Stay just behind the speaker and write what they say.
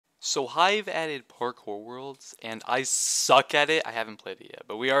So Hive added Parkour Worlds, and I suck at it. I haven't played it yet,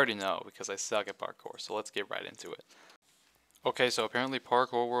 but we already know because I suck at parkour. So let's get right into it. Okay, so apparently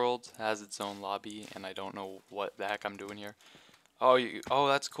Parkour Worlds has its own lobby, and I don't know what the heck I'm doing here. Oh,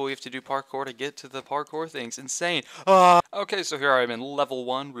 that's cool. You have to do parkour to get to the parkour things. Insane. Okay, so here I am in level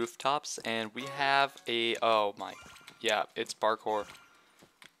 1 rooftops, and we have oh my, yeah, it's parkour.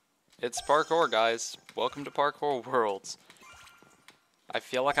 It's parkour, guys. Welcome to Parkour Worlds. I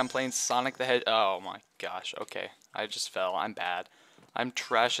feel like I'm playing Sonic the Hedgehog. Oh my gosh, okay. I just fell. I'm bad. I'm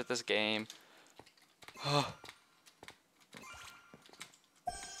trash at this game.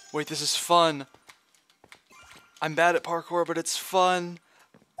 Wait, this is fun. I'm bad at parkour, but it's fun.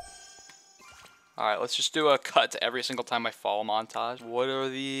 Alright, let's just do a cut to every single time I fall montage. What are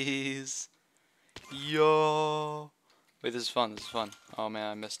these? Yo. Wait, this is fun. This is fun. Oh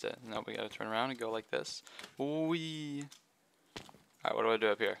man, I missed it. No, we gotta turn around and go like this. Wee. Alright, what do I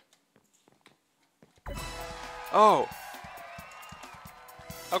do up here? Oh!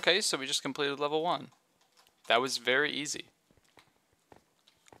 Okay, so we just completed level 1. That was very easy.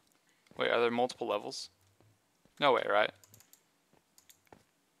 Wait, are there multiple levels? No way, right?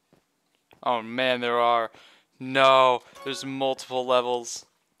 Oh man, there are. No, there's multiple levels.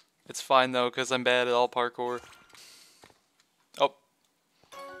 It's fine though, because I'm bad at all parkour. Oh.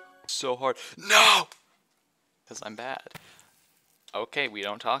 So hard. No! Because I'm bad. Okay, we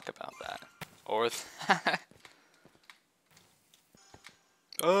don't talk about that. Or that.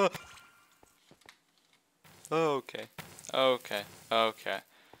 Okay. Okay. Okay.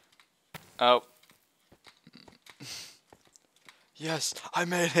 Oh. Yes, I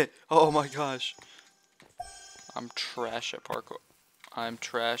made it. Oh my gosh. I'm trash at parkour. I'm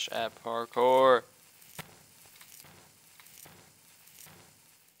trash at parkour.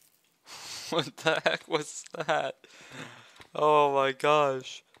 What the heck was that? Oh my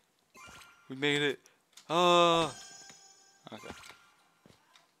gosh. We made it. Oh. Okay.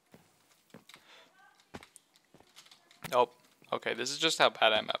 Oh. Okay, this is just how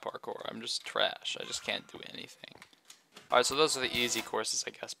bad I'm at parkour. I'm just trash. I just can't do anything. Alright, so those are the easy courses,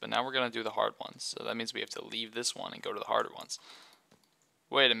 I guess. But now we're going to do the hard ones. So that means we have to leave this one and go to the harder ones.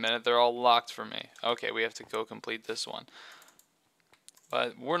 Wait a minute, they're all locked for me. Okay, we have to go complete this one.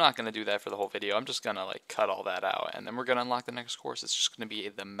 But we're not going to do that for the whole video. I'm just going to like cut all that out. And then we're going to unlock the next course. It's just going to be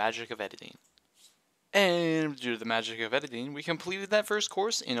the magic of editing. And due to the magic of editing, we completed that first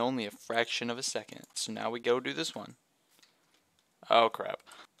course in only a fraction of a second. So now we go do this one. Oh crap.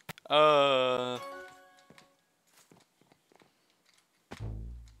 Whoa.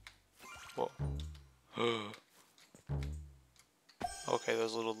 Okay,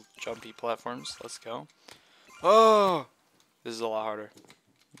 those little jumpy platforms. Let's go. Oh! This is a lot harder.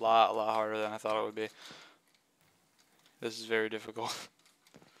 A lot harder than I thought it would be. This is very difficult.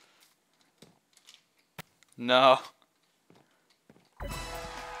 No.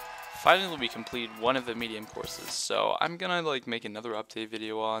 Finally, we completed one of the medium courses, so I'm gonna like make another update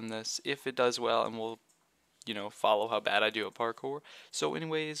video on this if it does well, and we'll, follow how bad I do at parkour. So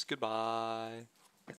anyways, goodbye.